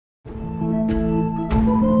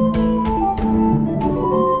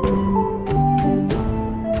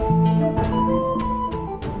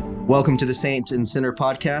Welcome to the Saint and Sinner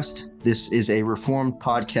podcast. This is a reformed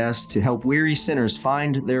podcast to help weary sinners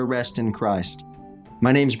find their rest in Christ.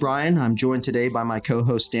 My name's Brian. I'm joined today by my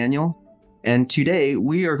co-host Daniel. And today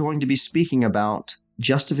we are going to be speaking about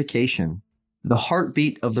justification, the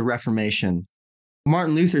heartbeat of the Reformation.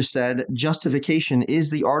 Martin Luther said, "Justification is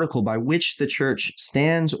the article by which the church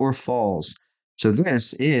stands or falls." So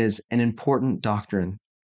this is an important doctrine.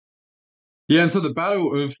 Yeah, and so the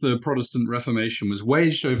battle of the Protestant Reformation was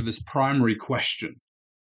waged over this primary question.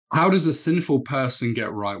 How does a sinful person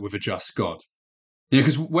get right with a just God?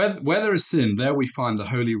 Because where there is sin, there we find the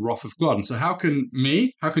holy wrath of God. And so how can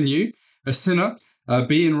you, a sinner,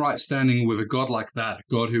 be in right standing with a God like that, a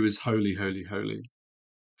God who is holy, holy, holy?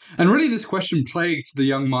 And really this question plagued the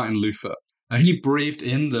young Martin Luther. He breathed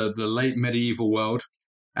in the late medieval world.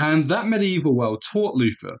 And that medieval world taught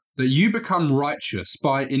Luther that you become righteous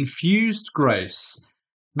by infused grace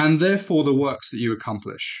and therefore the works that you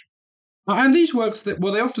accomplish. And these works, they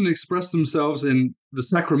often express themselves in the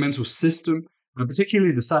sacramental system, and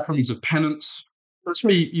particularly the sacraments of penance. That's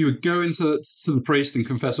where you would go into the priest and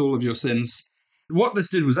confess all of your sins. What this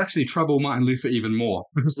did was actually trouble Martin Luther even more,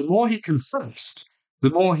 because the more he confessed, the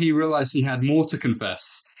more he realized he had more to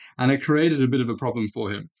confess, and it created a bit of a problem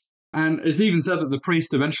for him. And it's even said that the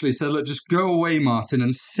priest eventually said, "Look, just go away, Martin,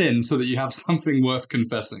 and sin so that you have something worth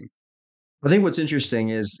confessing." I think what's interesting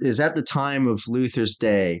is at the time of Luther's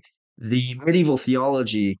day, the medieval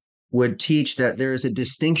theology would teach that there is a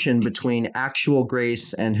distinction between actual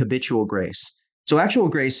grace and habitual grace. So actual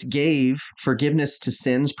grace gave forgiveness to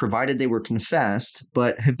sins provided they were confessed,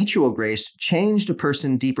 but habitual grace changed a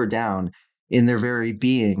person deeper down in their very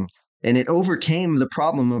being, and it overcame the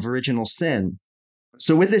problem of original sin.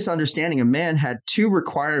 So with this understanding, a man had two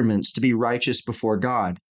requirements to be righteous before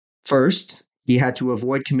God. First, he had to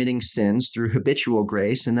avoid committing sins through habitual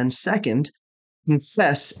grace. And then second,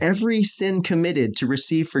 confess every sin committed to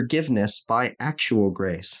receive forgiveness by actual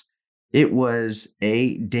grace. It was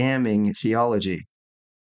a damning theology.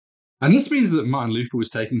 And this means that Martin Luther was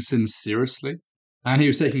taking sin seriously, and he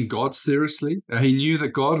was taking God seriously. He knew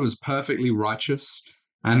that God was perfectly righteous,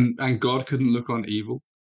 and God couldn't look on evil.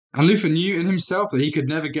 And Luther knew in himself that he could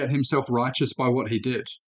never get himself righteous by what he did.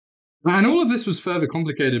 And all of this was further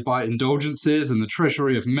complicated by indulgences and the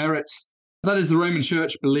treasury of merits. That is, the Roman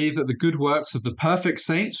Church believed that the good works of the perfect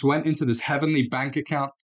saints went into this heavenly bank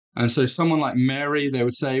account. And so someone like Mary, they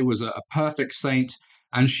would say, was a perfect saint,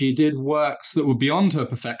 and she did works that were beyond her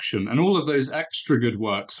perfection. And all of those extra good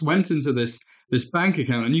works went into this bank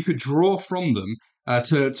account, and you could draw from them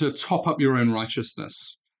to top up your own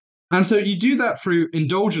righteousness. And so you do that through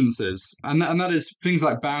indulgences, and that is things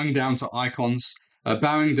like bowing down to icons,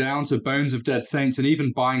 bowing down to bones of dead saints, and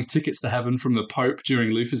even buying tickets to heaven from the Pope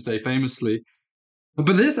during Luther's day famously.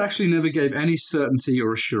 But this actually never gave any certainty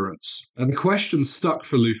or assurance. And the question stuck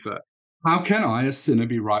for Luther: how can I, a sinner,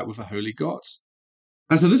 be right with a holy God?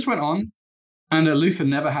 And so this went on, and Luther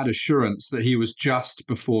never had assurance that he was just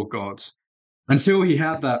before God, until he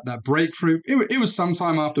had that breakthrough. It was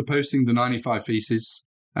sometime after posting the 95 Theses.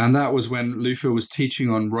 And that was when Luther was teaching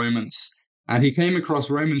on Romans. And he came across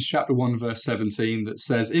Romans chapter 1, verse 17, that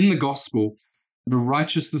says, "In the gospel, the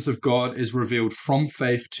righteousness of God is revealed from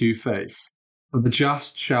faith to faith, for the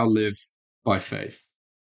just shall live by faith."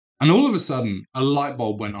 And all of a sudden, a light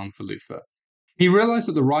bulb went on for Luther. He realized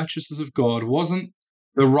that the righteousness of God wasn't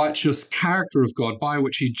the righteous character of God by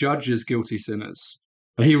which he judges guilty sinners.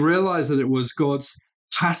 But he realized that it was God's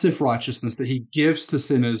passive righteousness that he gives to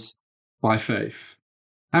sinners by faith.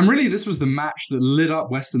 And really, this was the match that lit up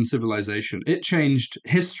Western civilization. It changed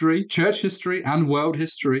history, church history, and world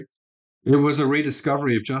history. It was a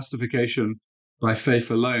rediscovery of justification by faith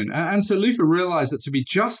alone. And so Luther realized that to be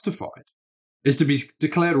justified is to be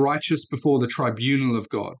declared righteous before the tribunal of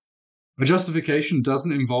God. But justification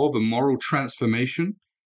doesn't involve a moral transformation,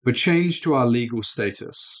 but change to our legal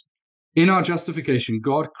status. In our justification,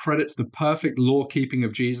 God credits the perfect law-keeping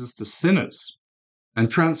of Jesus to sinners and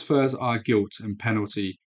transfers our guilt and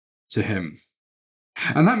penalty to him.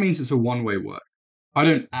 And that means it's a one-way work. I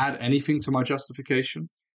don't add anything to my justification.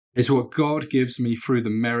 It's what God gives me through the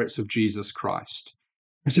merits of Jesus Christ.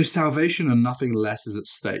 And so salvation and nothing less is at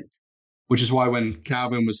stake, which is why when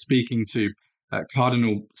Calvin was speaking to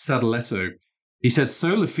Cardinal Sadoleto, he said,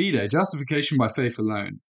 "Sola fide, justification by faith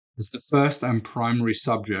alone, is the first and primary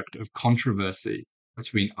subject of controversy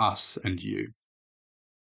between us and you."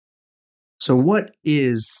 So what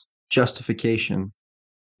is justification?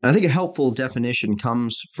 And I think a helpful definition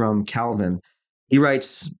comes from Calvin. He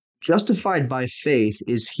writes, "Justified by faith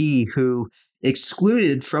is he who,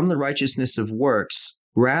 excluded from the righteousness of works,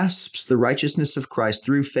 grasps the righteousness of Christ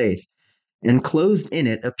through faith, and clothed in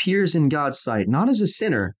it appears in God's sight not as a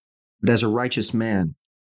sinner, but as a righteous man.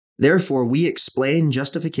 Therefore, we explain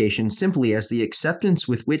justification simply as the acceptance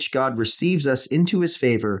with which God receives us into his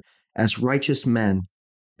favor as righteous men,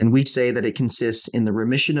 and we say that it consists in the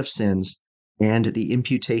remission of sins and the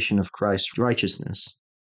imputation of Christ's righteousness.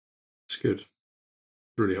 It's good.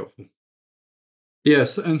 Really helpful.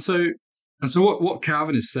 Yes, and so what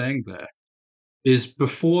Calvin is saying there is,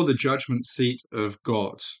 before the judgment seat of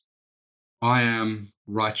God, I am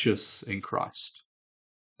righteous in Christ.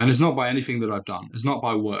 And it's not by anything that I've done. It's not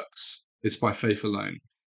by works. It's by faith alone.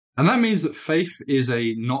 And that means that faith is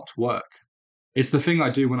a not work. It's the thing I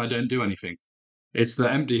do when I don't do anything. It's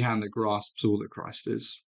the empty hand that grasps all that Christ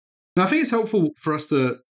is. Now, I think it's helpful for us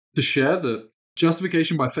to share that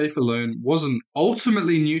justification by faith alone wasn't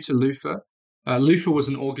ultimately new to Luther. Luther was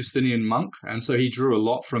an Augustinian monk, and so he drew a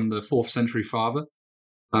lot from the 4th century father.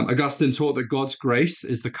 Augustine taught that God's grace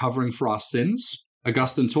is the covering for our sins.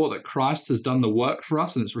 Augustine taught that Christ has done the work for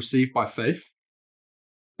us and it's received by faith.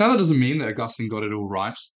 Now, that doesn't mean that Augustine got it all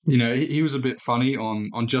right. You know, he was a bit funny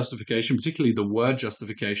on justification, particularly the word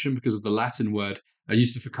justification, because of the Latin word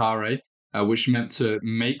justificare, which meant to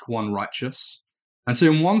make one righteous. And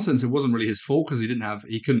so in one sense, it wasn't really his fault because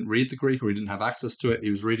he couldn't read the Greek, or he didn't have access to it.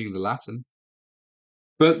 He was reading the Latin.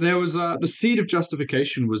 But there was the seed of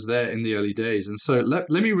justification was there in the early days. And so let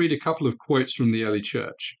me read a couple of quotes from the early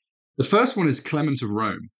church. The first one is Clement of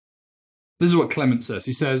Rome. This is what Clement says.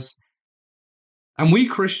 He says, "And we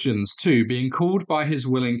Christians, too, being called by his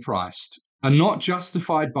willing Christ, are not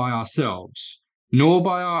justified by ourselves, nor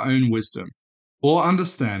by our own wisdom, or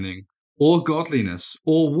understanding, or godliness,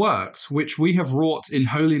 or works which we have wrought in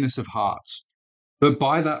holiness of heart, but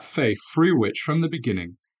by that faith through which, from the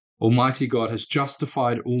beginning, Almighty God has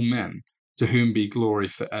justified all men, to whom be glory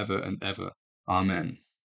forever and ever. Amen."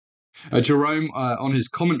 Jerome, on his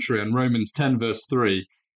commentary on Romans 10, verse 3,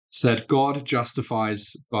 said, "God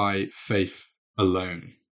justifies by faith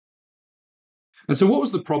alone." And so what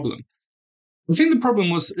was the problem? I think the problem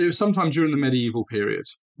was it was sometime during the medieval period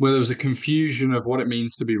where there was a confusion of what it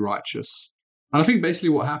means to be righteous. And I think basically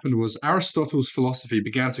what happened was Aristotle's philosophy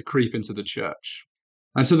began to creep into the church.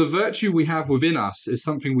 And so the virtue we have within us is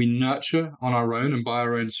something we nurture on our own and by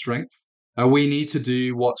our own strength. We need to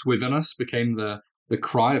do what's within us became the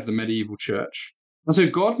cry of the medieval church. And so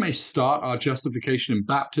God may start our justification in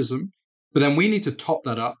baptism, but then we need to top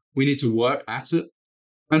that up. We need to work at it.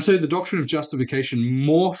 And so the doctrine of justification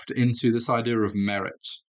morphed into this idea of merit.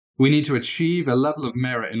 We need to achieve a level of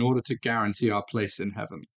merit in order to guarantee our place in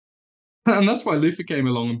heaven. And that's why Luther came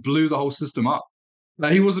along and blew the whole system up. Now,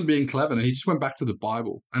 he wasn't being clever. He just went back to the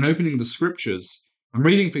Bible and opening the scriptures and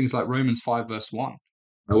reading things like Romans 5, verse 1,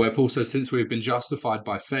 where Paul says, since we have been justified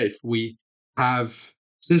by faith, we have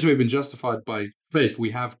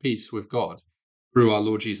peace with God through our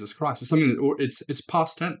Lord Jesus Christ. It's something that it's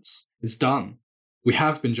past tense. It's done. We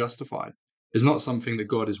have been justified. It's not something that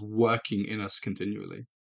God is working in us continually.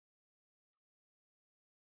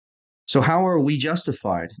 So how are we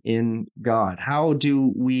justified in God? How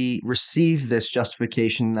do we receive this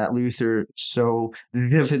justification that Luther so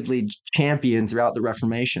vividly championed throughout the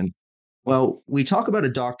Reformation? Well, we talk about a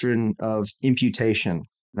doctrine of imputation.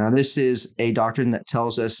 Now, this is a doctrine that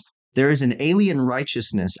tells us there is an alien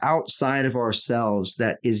righteousness outside of ourselves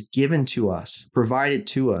that is given to us, provided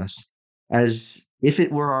to us, as if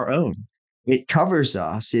it were our own. It covers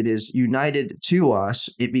us. It is united to us.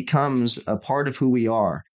 It becomes a part of who we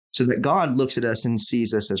are, so that God looks at us and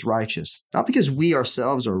sees us as righteous, not because we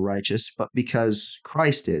ourselves are righteous, but because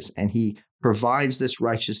Christ is, and he provides this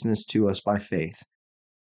righteousness to us by faith.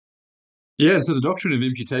 Yeah, so the doctrine of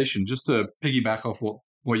imputation, just to piggyback off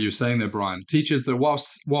what you were saying there, Brian, teaches that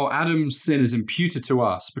while Adam's sin is imputed to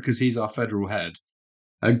us because he's our federal head,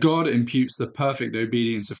 God imputes the perfect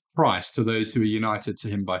obedience of Christ to those who are united to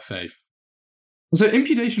him by faith. So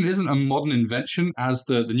imputation isn't a modern invention, as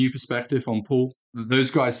the New Perspective on Paul,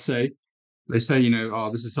 those guys say. They say,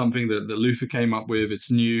 this is something that Luther came up with.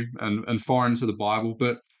 It's new and foreign to the Bible,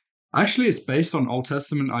 but actually it's based on Old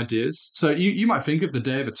Testament ideas. So you might think of the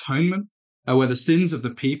Day of Atonement, where the sins of the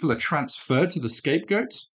people are transferred to the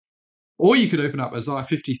scapegoat. Or you could open up Isaiah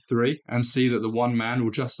 53 and see that the one man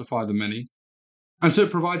will justify the many. And so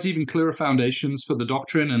it provides even clearer foundations for the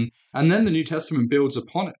doctrine, and then the New Testament builds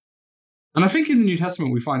upon it. And I think in the New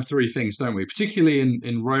Testament we find three things, don't we? Particularly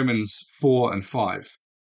in Romans 4 and 5.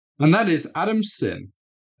 And that is, Adam's sin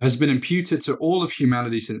has been imputed to all of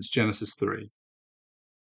humanity since Genesis 3.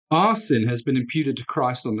 Our sin has been imputed to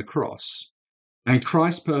Christ on the cross, and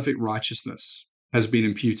Christ's perfect righteousness has been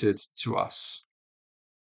imputed to us.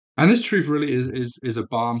 And this truth really is a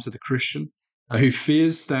balm to the Christian. who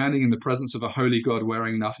fears standing in the presence of a holy God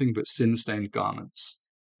wearing nothing but sin-stained garments.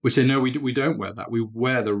 We say, no, we don't wear that. We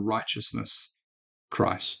wear the righteousness of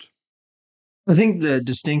Christ. I think the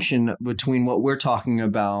distinction between what we're talking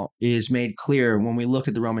about is made clear when we look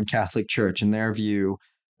at the Roman Catholic Church and their view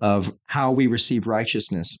of how we receive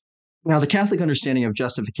righteousness. Now, the Catholic understanding of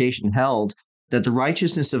justification held that the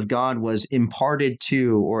righteousness of God was imparted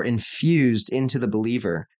to or infused into the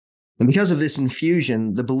believer. And because of this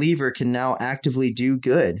infusion, the believer can now actively do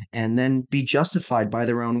good and then be justified by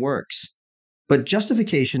their own works. But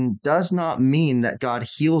justification does not mean that God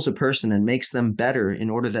heals a person and makes them better in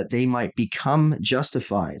order that they might become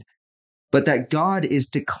justified, but that God is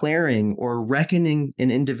declaring or reckoning an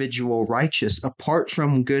individual righteous apart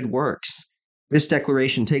from good works. This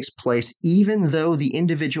declaration takes place even though the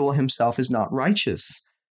individual himself is not righteous.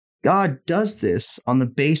 God does this on the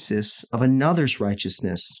basis of another's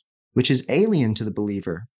righteousness, which is alien to the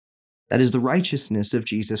believer. That is the righteousness of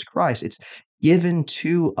Jesus Christ. It's given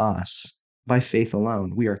to us by faith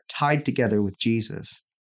alone. We are tied together with Jesus.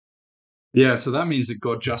 Yeah, so that means that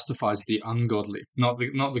God justifies the ungodly, not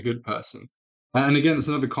the good person. And again, it's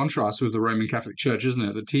another contrast with the Roman Catholic Church, isn't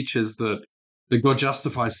it? That teaches that God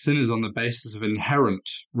justifies sinners on the basis of inherent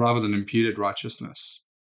rather than imputed righteousness.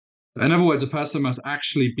 In other words, a person must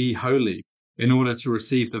actually be holy in order to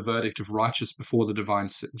receive the verdict of righteous before the divine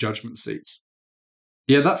judgment seat.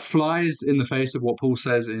 Yeah, that flies in the face of what Paul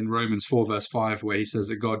says in Romans 4, verse 5, where he says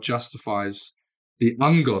that God justifies the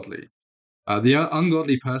ungodly. The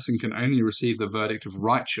ungodly person can only receive the verdict of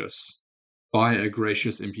righteous by a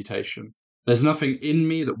gracious imputation. There's nothing in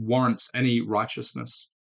me that warrants any righteousness.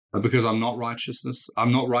 Because I'm not righteous,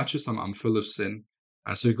 I'm full of sin.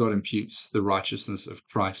 And so God imputes the righteousness of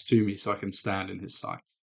Christ to me so I can stand in his sight.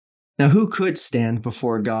 Now, who could stand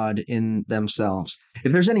before God in themselves?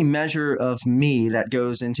 If there's any measure of me that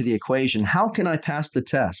goes into the equation, how can I pass the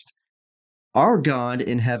test? Our God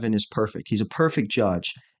in heaven is perfect. He's a perfect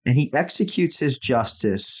judge, and he executes his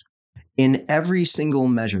justice in every single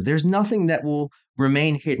measure. There's nothing that will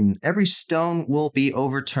remain hidden. Every stone will be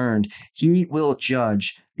overturned. He will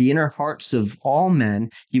judge the inner hearts of all men.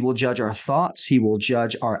 He will judge our thoughts. He will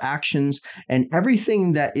judge our actions, and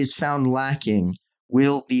everything that is found lacking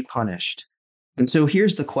will be punished. And so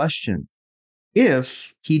here's the question.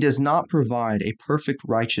 If he does not provide a perfect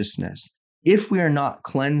righteousness, if we are not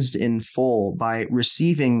cleansed in full by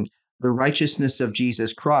receiving the righteousness of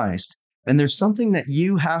Jesus Christ, and there's something that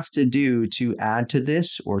you have to do to add to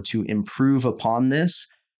this or to improve upon this,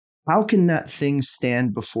 how can that thing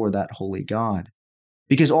stand before that holy God?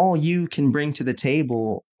 Because all you can bring to the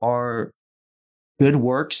table are good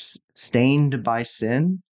works stained by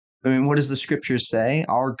sin. I mean, what does the scripture say?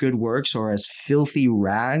 Our good works are as filthy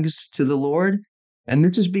rags to the Lord. And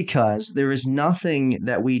this is because there is nothing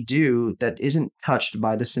that we do that isn't touched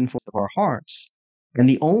by the sinfulness of our hearts. And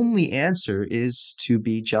the only answer is to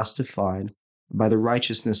be justified by the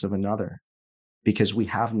righteousness of another, because we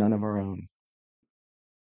have none of our own.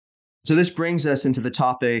 So this brings us into the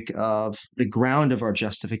topic of the ground of our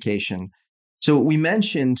justification. So we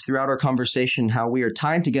mentioned throughout our conversation how we are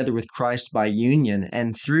tied together with Christ by union,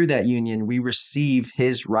 and through that union we receive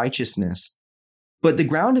his righteousness. But the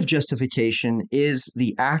ground of justification is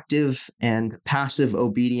the active and passive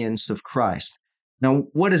obedience of Christ. Now,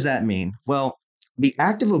 what does that mean? Well, the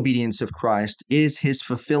active obedience of Christ is his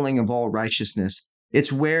fulfilling of all righteousness.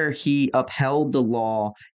 It's where he upheld the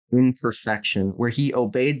law in perfection, where he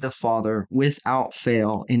obeyed the Father without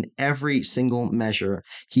fail in every single measure.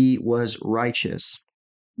 He was righteous.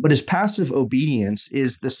 But his passive obedience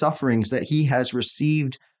is the sufferings that he has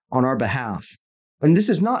received on our behalf. And this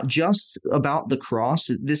is not just about the cross.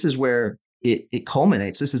 This is where it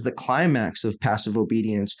culminates. This is the climax of passive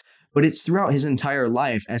obedience. But it's throughout his entire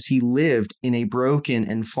life as he lived in a broken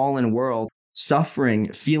and fallen world,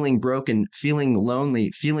 suffering, feeling broken, feeling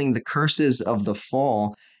lonely, feeling the curses of the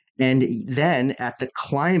fall. And then at the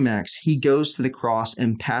climax, he goes to the cross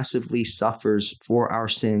and passively suffers for our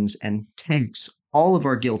sins and takes all of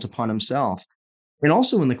our guilt upon himself. And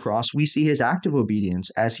also in the cross, we see his active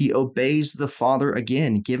obedience as he obeys the Father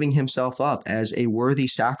again, giving himself up as a worthy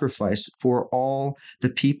sacrifice for all the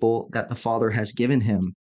people that the Father has given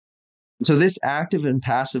him. So this active and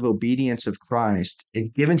passive obedience of Christ is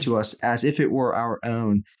given to us as if it were our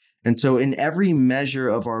own. And so in every measure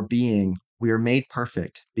of our being, we are made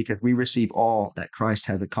perfect because we receive all that Christ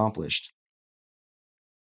has accomplished.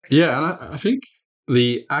 Yeah, and I think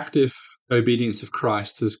the active obedience of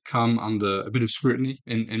Christ has come under a bit of scrutiny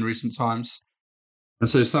in recent times. And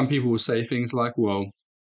so some people will say things like, well,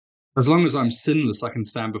 as long as I'm sinless, I can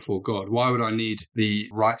stand before God. Why would I need the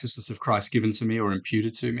righteousness of Christ given to me or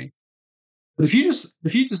imputed to me? If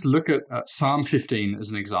you just look at Psalm 15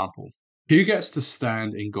 as an example, who gets to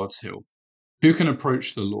stand in God's hill? Who can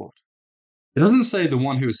approach the Lord? It doesn't say the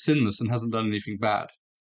one who is sinless and hasn't done anything bad.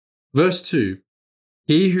 Verse 2,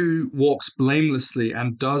 he who walks blamelessly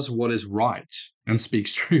and does what is right and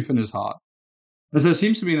speaks truth in his heart. As there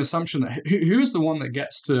seems to be an assumption that who is the one that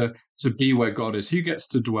gets to be where God is? Who gets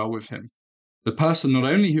to dwell with him? The person not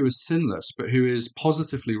only who is sinless, but who is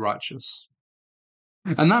positively righteous.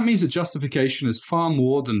 And that means that justification is far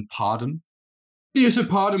more than pardon. So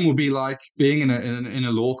pardon will be like being in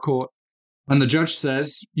a law court, and the judge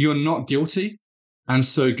says, you're not guilty, and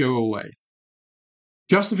so go away.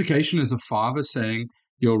 Justification is a father saying,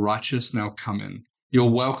 you're righteous, now come in. You're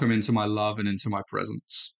welcome into my love and into my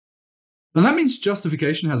presence. And that means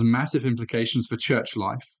justification has massive implications for church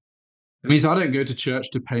life. It means I don't go to church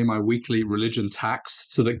to pay my weekly religion tax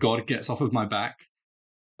so that God gets off of my back.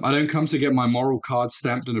 I don't come to get my moral card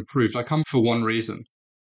stamped and approved. I come for one reason.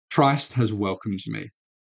 Christ has welcomed me.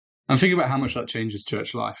 And think about how much that changes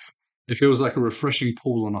church life. It feels like a refreshing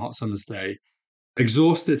pool on a hot summer's day.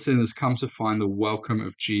 Exhausted sinners come to find the welcome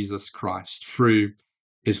of Jesus Christ through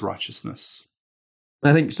his righteousness.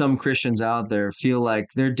 I think some Christians out there feel like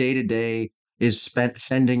their day-to-day is spent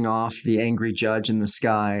fending off the angry judge in the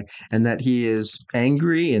sky, and that he is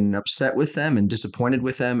angry and upset with them and disappointed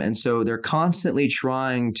with them. And so they're constantly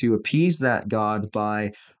trying to appease that God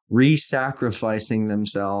by re-sacrificing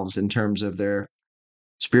themselves in terms of their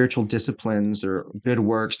spiritual disciplines, their good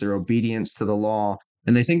works, their obedience to the law.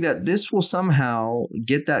 And they think that this will somehow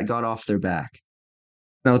get that God off their back.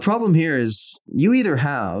 Now, the problem here is you either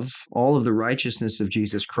have all of the righteousness of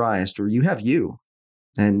Jesus Christ, or you have you.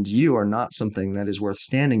 And you are not something that is worth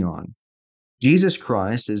standing on. Jesus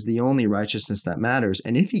Christ is the only righteousness that matters.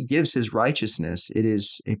 And if he gives his righteousness, it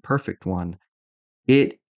is a perfect one.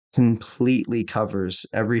 It completely covers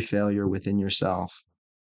every failure within yourself.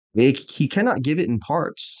 He cannot give it in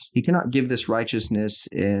parts. He cannot give this righteousness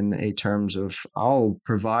in a terms of, I'll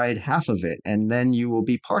provide half of it and then you will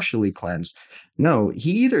be partially cleansed. No,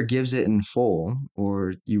 he either gives it in full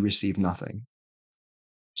or you receive nothing.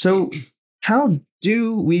 So how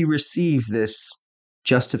do we receive this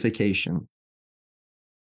justification?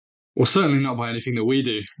 Well, certainly not by anything that we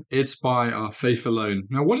do. It's by our faith alone.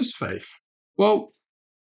 Now, what is faith? Well,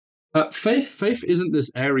 faith isn't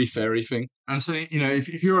this airy-fairy thing. And so,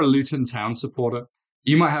 if you're a Luton Town supporter,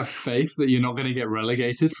 you might have faith that you're not going to get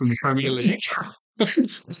relegated from the Premier League.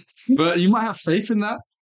 But you might have faith in that.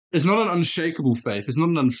 It's not an unshakable faith. It's not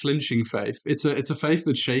an unflinching faith. It's a faith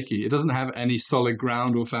that's shaky. It doesn't have any solid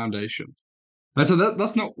ground or foundation. And so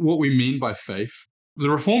that's not what we mean by faith. The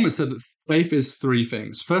Reformers said that faith is three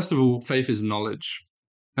things. First of all, faith is knowledge.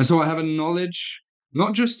 And so I have a knowledge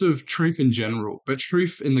not just of truth in general, but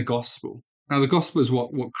truth in the gospel. Now, the gospel is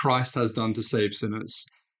what Christ has done to save sinners.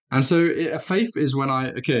 And so a faith is when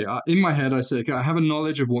in my head, I say, I have a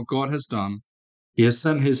knowledge of what God has done. He has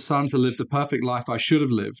sent his son to live the perfect life I should have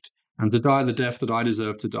lived and to die the death that I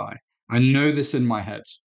deserve to die. I know this in my head.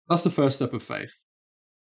 That's the first step of faith.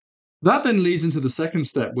 That then leads into the second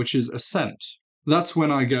step, which is assent. That's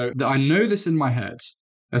when I go, I know this in my head.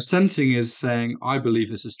 Assenting is saying, I believe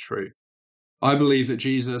this is true. I believe that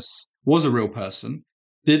Jesus was a real person,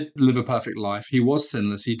 did live a perfect life. He was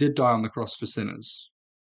sinless. He did die on the cross for sinners.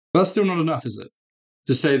 But that's still not enough, is it?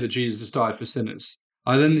 To say that Jesus died for sinners.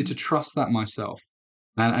 I then need to trust that myself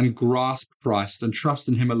and grasp Christ and trust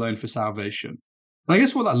in him alone for salvation. And I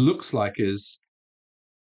guess what that looks like is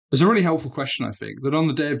a really helpful question, I think, that on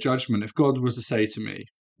the day of judgment, if God was to say to me,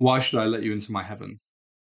 why should I let you into my heaven?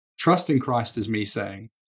 Trust in Christ is me saying,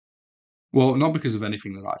 well, not because of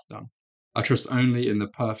anything that I've done. I trust only in the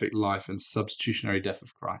perfect life and substitutionary death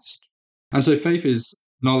of Christ. And so faith is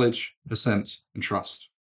knowledge, assent, and trust.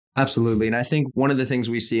 Absolutely. And I think one of the things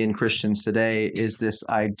we see in Christians today is this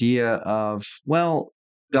idea of, well,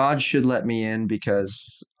 God should let me in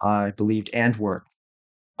because I believed and worked.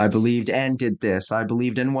 I believed and did this. I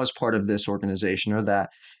believed and was part of this organization or that.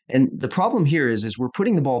 And the problem here is we're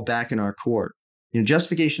putting the ball back in our court.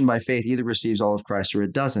 Justification by faith either receives all of Christ or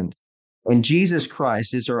it doesn't. And Jesus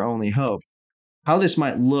Christ is our only hope. How this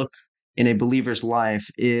might look in a believer's life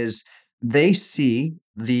is they see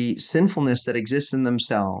the sinfulness that exists in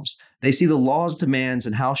themselves. They see the law's demands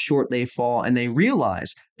and how short they fall, and they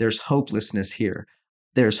realize there's hopelessness here.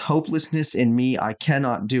 There's hopelessness in me. I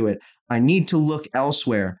cannot do it. I need to look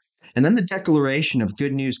elsewhere. And then the declaration of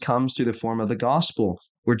good news comes through the form of the gospel.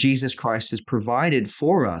 where Jesus Christ has provided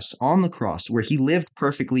for us on the cross, where he lived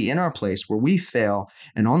perfectly in our place, where we fail.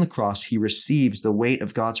 And on the cross, he receives the weight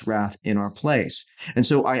of God's wrath in our place. And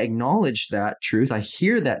so I acknowledge that truth. I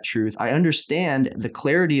hear that truth. I understand the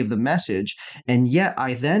clarity of the message. And yet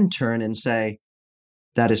I then turn and say,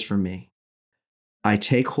 that is for me. I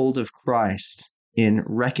take hold of Christ in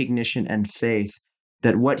recognition and faith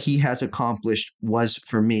that what he has accomplished was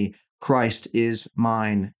for me. Christ is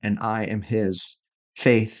mine and I am his.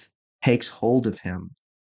 Faith takes hold of him.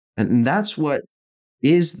 And that's what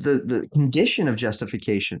is the condition of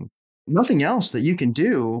justification. Nothing else that you can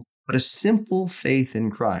do but a simple faith in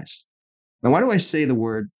Christ. Now, why do I say the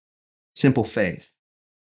word simple faith?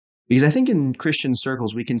 Because I think in Christian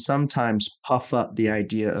circles, we can sometimes puff up the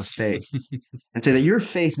idea of faith and say that your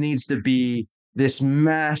faith needs to be this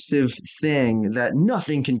massive thing that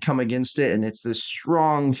nothing can come against it. And it's this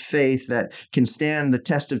strong faith that can stand the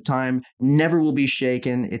test of time, never will be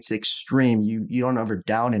shaken. It's extreme. You don't ever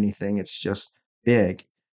doubt anything. It's just big.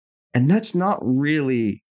 And that's not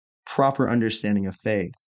really proper understanding of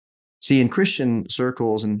faith. See, in Christian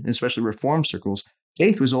circles, and especially Reformed circles,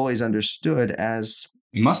 faith was always understood as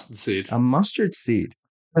Mustard seed. a mustard seed,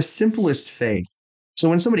 the simplest faith. So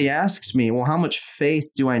when somebody asks me, well, how much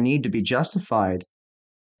faith do I need to be justified?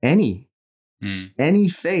 Any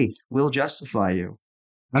faith will justify you.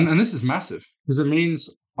 And this is massive, because it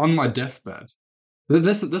means on my deathbed.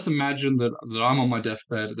 Let's imagine that I'm on my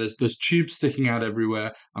deathbed. There's tubes sticking out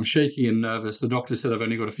everywhere. I'm shaky and nervous. The doctor said I've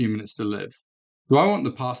only got a few minutes to live. Do I want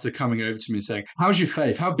the pastor coming over to me and saying, how's your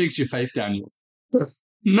faith? How big's your faith, Daniel?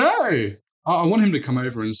 No! I want him to come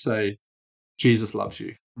over and say, Jesus loves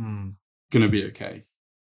you. Gonna be okay.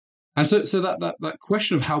 And so that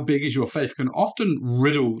question of how big is your faith can often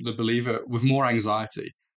riddle the believer with more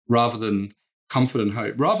anxiety rather than comfort and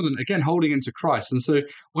hope, rather than, again, holding into Christ. And so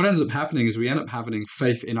what ends up happening is we end up having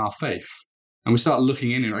faith in our faith. And we start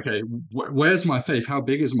looking in and, okay, where's my faith? How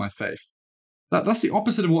big is my faith? That's the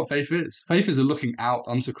opposite of what faith is. Faith is a looking out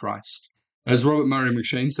unto Christ. As Robert Murray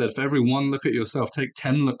McCheyne said, for every one look at yourself, take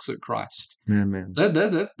 10 looks at Christ. Man.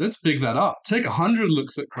 Let's big that up. Take 100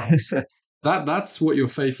 looks at Christ. That's what your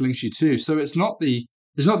faith links you to. So it's not the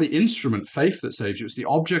instrument, faith, that saves you. It's the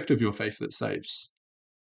object of your faith that saves.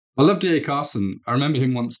 I love D.A. Carson. I remember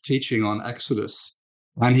him once teaching on Exodus.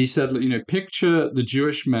 And he said, picture the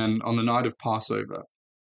Jewish men on the night of Passover.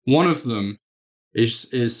 One of them is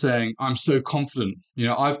saying, I'm so confident.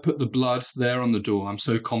 I've put the blood there on the door. I'm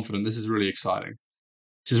so confident. This is really exciting.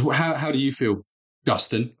 He says, how do you feel,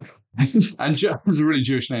 Justin? And it's a really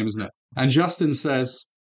Jewish name, isn't it? And Justin says,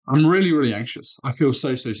 I'm really, really anxious. I feel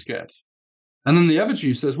so scared. And then the other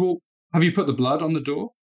Jew says, well, have you put the blood on the door?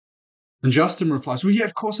 And Justin replies, well, yeah,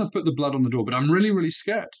 of course I've put the blood on the door, but I'm really, really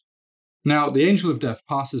scared. Now, the angel of death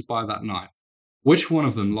passes by that night. Which one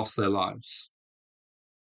of them lost their lives?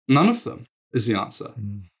 None of them is the answer.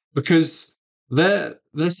 Because their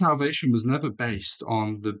salvation was never based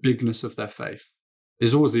on the bigness of their faith.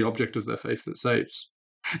 It's always the object of their faith that saves.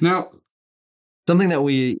 Now, something that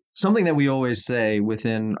we always say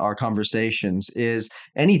within our conversations is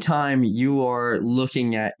anytime you are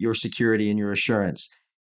looking at your security and your assurance,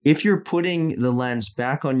 if you're putting the lens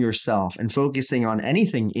back on yourself and focusing on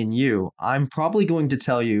anything in you, I'm probably going to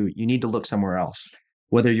tell you need to look somewhere else.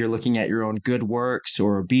 Whether you're looking at your own good works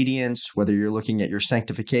or obedience, whether you're looking at your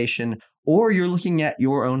sanctification, or you're looking at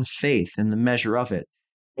your own faith and the measure of it.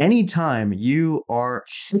 Anytime you are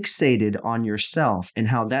fixated on yourself and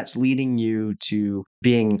how that's leading you to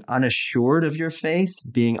being unassured of your faith,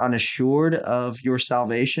 being unassured of your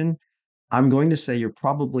salvation, I'm going to say you're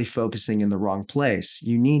probably focusing in the wrong place.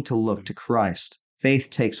 You need to look to Christ. Faith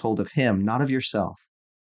takes hold of him, not of yourself.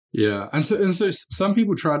 Yeah, and so some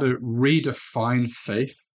people try to redefine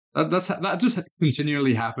faith. That just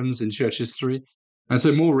continually happens in church history. And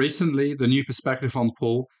so more recently, the New Perspective on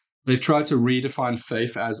Paul, they've tried to redefine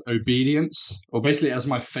faith as obedience, or basically as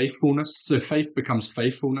my faithfulness. So faith becomes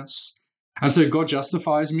faithfulness. And so God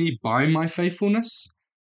justifies me by my faithfulness.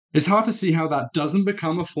 It's hard to see how that doesn't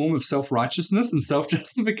become a form of self-righteousness and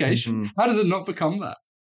self-justification. How does it not become that?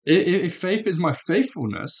 If faith is my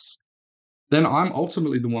faithfulness, then I'm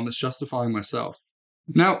ultimately the one that's justifying myself.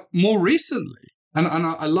 Now, more recently, and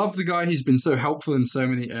I love the guy, he's been so helpful in so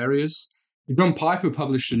many areas. John Piper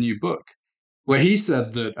published a new book where he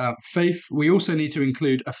said that faith, we also need to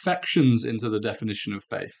include affections into the definition of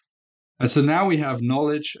faith. And so now we have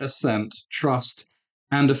knowledge, assent, trust,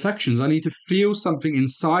 and affections. I need to feel something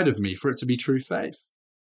inside of me for it to be true faith.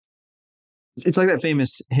 It's like that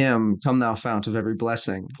famous hymn, Come Thou Fount of Every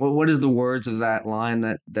Blessing. What is the words of that line,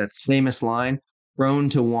 that famous line? Prone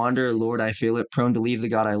to wander, Lord, I feel it. Prone to leave the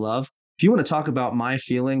God I love. if you want to talk about my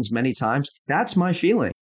feelings many times, that's my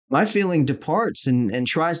feeling. My feeling departs and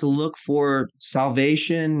tries to look for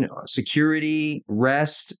salvation, security,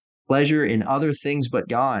 rest, pleasure in other things but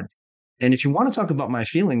God. And if you want to talk about my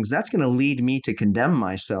feelings, that's going to lead me to condemn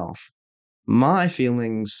myself. My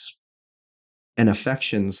feelings and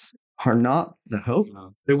affections are not the hope.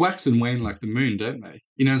 They wax and wane like the moon, don't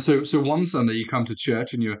they? So one Sunday you come to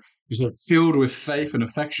church and you're sort of filled with faith and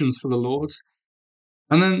affections for the Lord.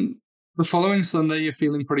 And then the following Sunday, you're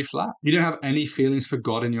feeling pretty flat. You don't have any feelings for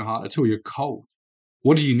God in your heart at all. You're cold.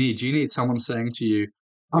 What do you need? Do you need someone saying to you,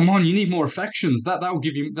 come on, you need more affections. That will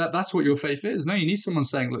give you that's what your faith is. No, you need someone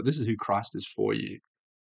saying, look, this is who Christ is for you.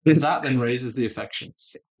 That then raises the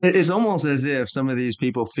affections. It's almost as if some of these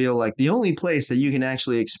people feel like the only place that you can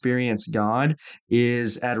actually experience God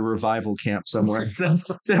is at a revival camp somewhere.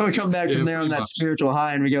 Then we come back from there on that spiritual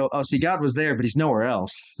high and we go, oh, see, God was there, but he's nowhere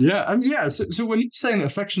else. So when you're saying that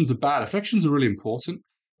affections are bad, affections are really important.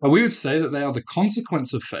 We would say that they are the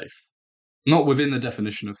consequence of faith, not within the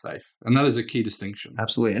definition of faith. And that is a key distinction.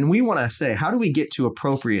 Absolutely. And we want to say, how do we get to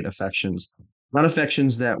appropriate affections? Not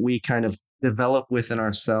affections that we kind of develop within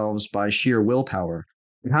ourselves by sheer willpower.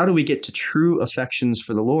 And how do we get to true affections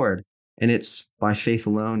for the Lord? And it's by faith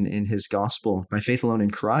alone in his gospel, by faith alone in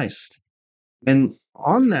Christ. And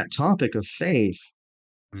on that topic of faith,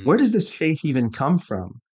 where does this faith even come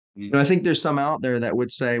from? I think there's some out there that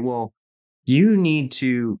would say, well, you need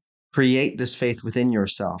to create this faith within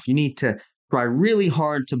yourself. You need to try really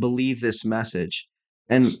hard to believe this message.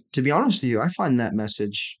 And to be honest with you, I find that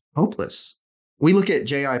message hopeless. We look at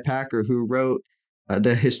J.I. Packer, who wrote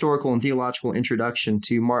the historical and theological introduction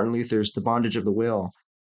to Martin Luther's The Bondage of the Will.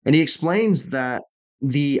 And he explains that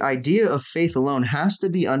the idea of faith alone has to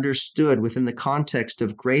be understood within the context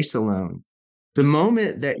of grace alone. The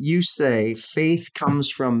moment that you say faith comes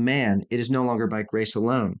from man, it is no longer by grace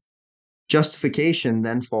alone. Justification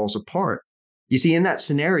then falls apart. You see, in that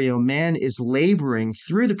scenario, man is laboring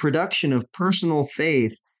through the production of personal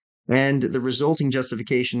faith, and the resulting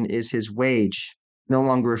justification is his wage, no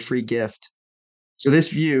longer a free gift. So this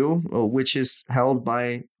view, which is held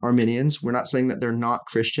by Arminians, we're not saying that they're not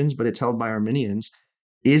Christians, but it's held by Arminians,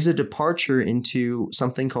 is a departure into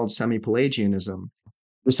something called semi-Pelagianism.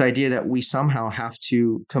 This idea that we somehow have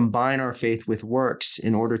to combine our faith with works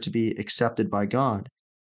in order to be accepted by God.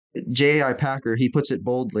 J.I. Packer, he puts it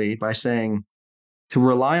boldly by saying, to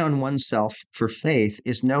rely on oneself for faith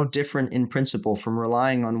is no different in principle from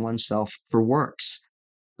relying on oneself for works.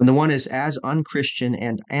 And the one is as unchristian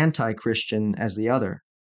and anti-Christian as the other.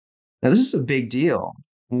 Now, this is a big deal.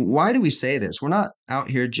 Why do we say this? We're not out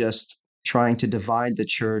here just trying to divide the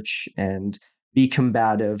church and be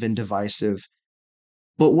combative and divisive.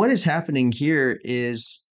 But what is happening here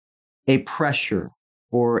is a pressure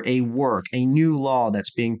or a work, a new law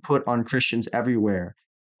that's being put on Christians everywhere.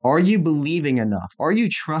 Are you believing enough? Are you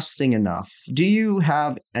trusting enough? Do you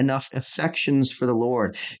have enough affections for the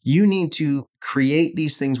Lord? You need to create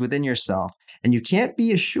these things within yourself, and you can't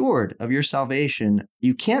be assured of your salvation.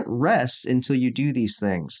 You can't rest until you do these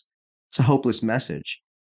things. It's a hopeless message.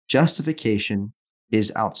 Justification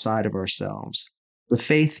is outside of ourselves. The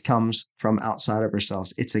faith comes from outside of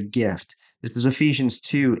ourselves. It's a gift. This is Ephesians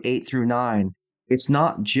 2:8-9. It's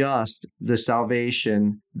not just the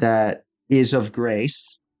salvation that is of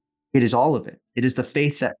grace. It is all of it. It is the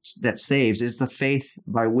faith that saves. It is the faith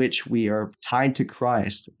by which we are tied to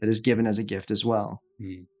Christ that is given as a gift as well.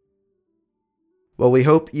 Well, we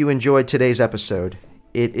hope you enjoyed today's episode.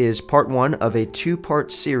 It is part 1 of a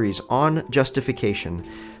 2-part series on justification.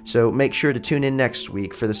 So make sure to tune in next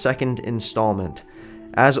week for the second installment.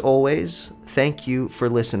 As always, thank you for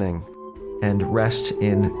listening, and rest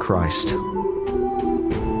in Christ.